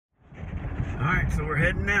Alright, so we're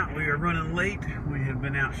heading out. We are running late. We have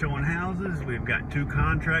been out showing houses. We've got 2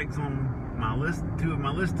 contracts on my list, 2 of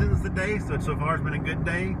my listings today. So far it's been a good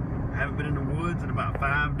day. I haven't been in the woods in about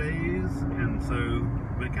 5 days, and so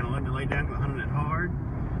been kind of letting it lay down, hunting it hard.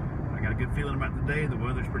 I got a good feeling about the day. The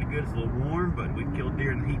weather's pretty good. It's a little warm, but we killed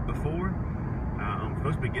deer in the heat before. I'm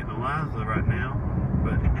supposed to be getting Eliza right now,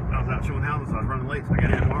 but I was out showing houses, so I was running late, so I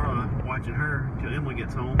got in tomorrow watching her until Emily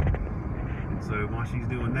gets home. And so while she's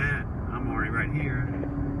doing that, I'm already right here.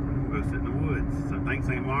 I'm gonna go sit in the woods. So thanks,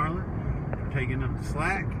 Aunt Marla, for taking up the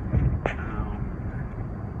slack. I'm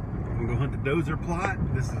gonna go hunt the Dozer plot.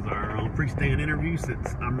 This is our pre-stand interview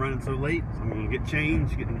since I'm running so late. So I'm gonna get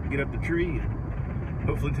changed, get up the tree, and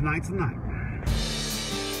hopefully tonight's the night.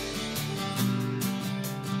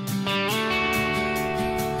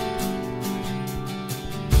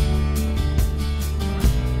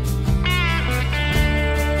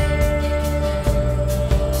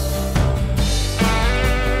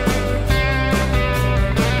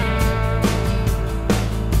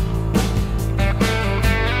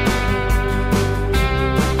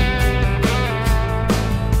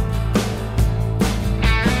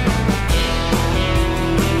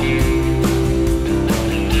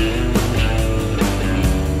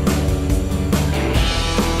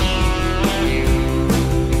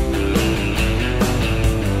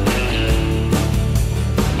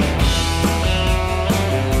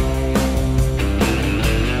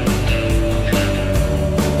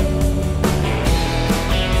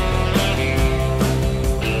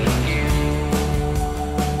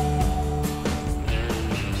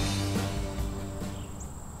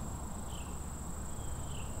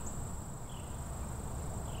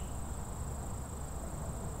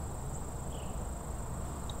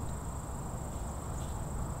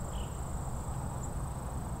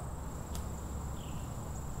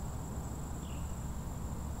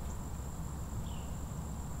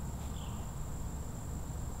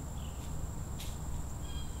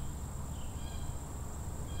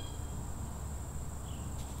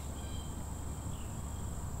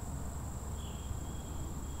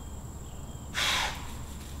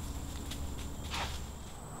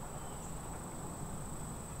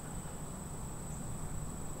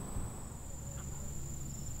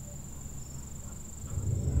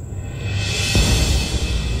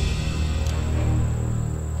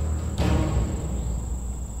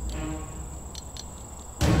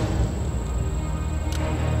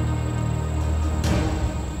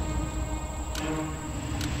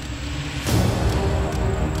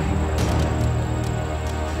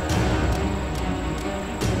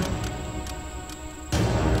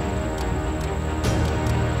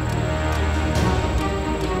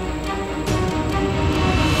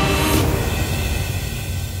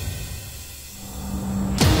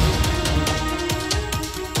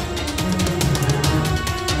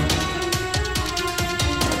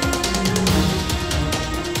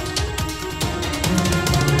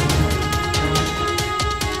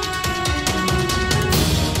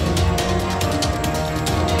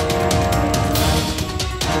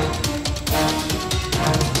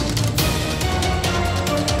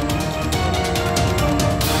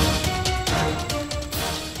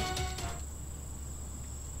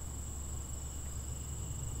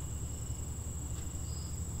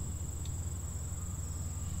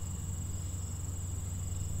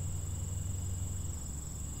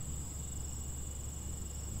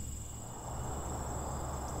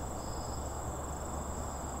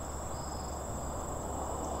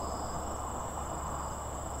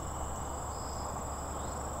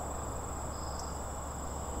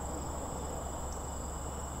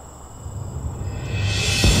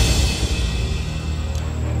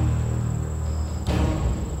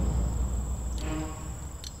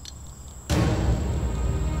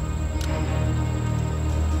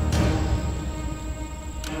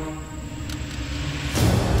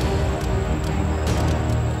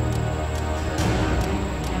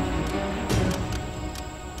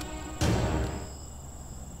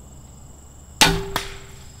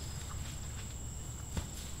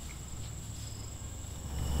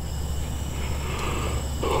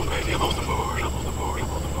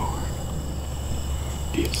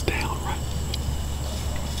 It's down right.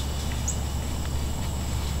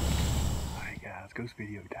 Alright guys, ghost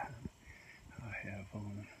video time. I have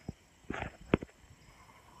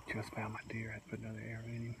just found my deer. I had to put another arrow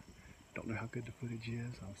in him. Don't know how good the footage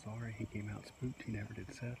is. I'm sorry. He came out spooked. He never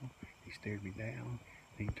did settle. He stared me down.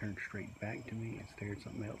 Then he turned straight back to me and stared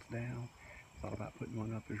something else down. Thought about putting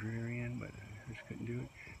one up his rear end, but I just couldn't do it.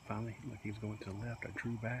 Finally, like he was going to the left, I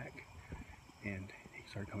drew back, and he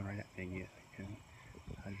started coming right at me again. And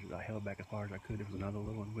I I held back as far as I could. There was another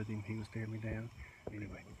little one with him. He was staring me down.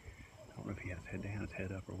 Anyway, I don't know if he had his head down, his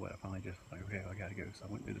head up, or what. I finally just was like, okay, I gotta go. So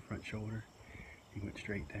I went through the front shoulder. He went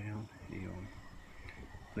straight down. He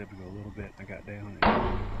let me go a little bit. I got down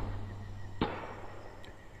and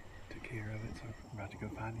took care of it. So I'm about to go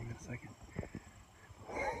find him in a second.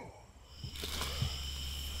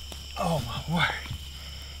 Oh my word.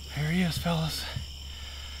 There he is, fellas.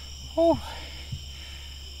 Oh,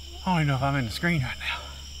 I don't even know if I'm in the screen right now.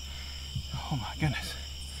 Oh my goodness.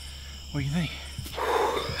 What do you think?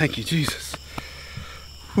 Thank you, Jesus.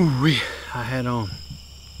 Ooh-wee. I had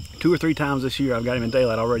 2 or 3 times this year I've got him in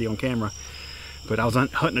daylight already on camera, but I was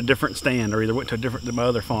hunting a different stand, or either went to my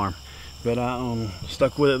other farm. But I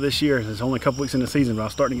stuck with it this year. It's only a couple weeks in the season, but I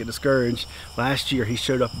was starting to get discouraged. Last year he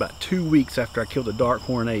showed up about 2 weeks after I killed a dark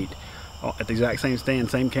horn 8 at the exact same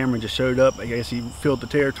stand, same camera, just showed up. I guess he filled the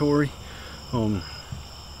territory.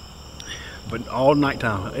 But all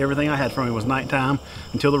nighttime. Everything I had from him was nighttime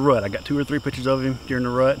until the rut. I got 2 or 3 pictures of him during the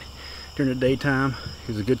rut. During the daytime,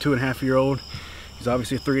 he was a good 2.5-year-old. He's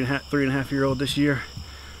obviously a 3.5-year-old this year.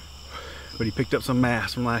 But he picked up some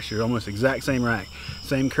mass from last year. Almost exact same rack,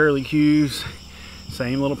 same curly cues,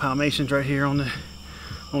 same little palmations right here on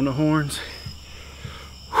the horns.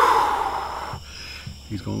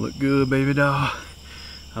 He's gonna look good, baby doll.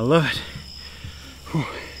 I love it. Whew.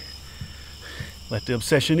 Let the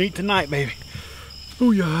obsession eat tonight, baby.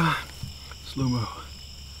 Oh yeah. Slow-mo.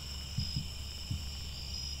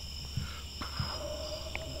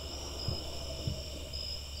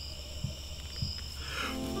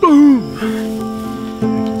 Boom! Thank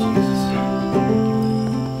you, Jesus.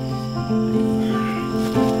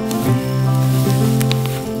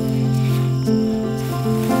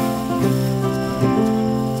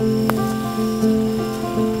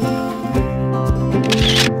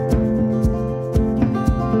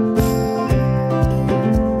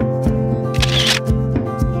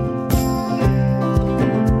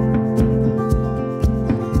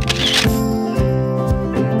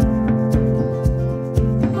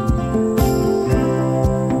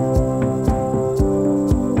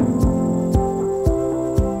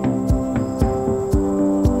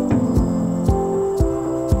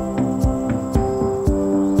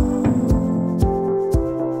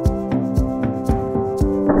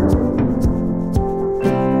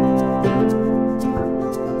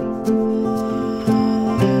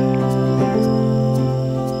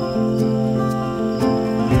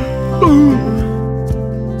 Boom!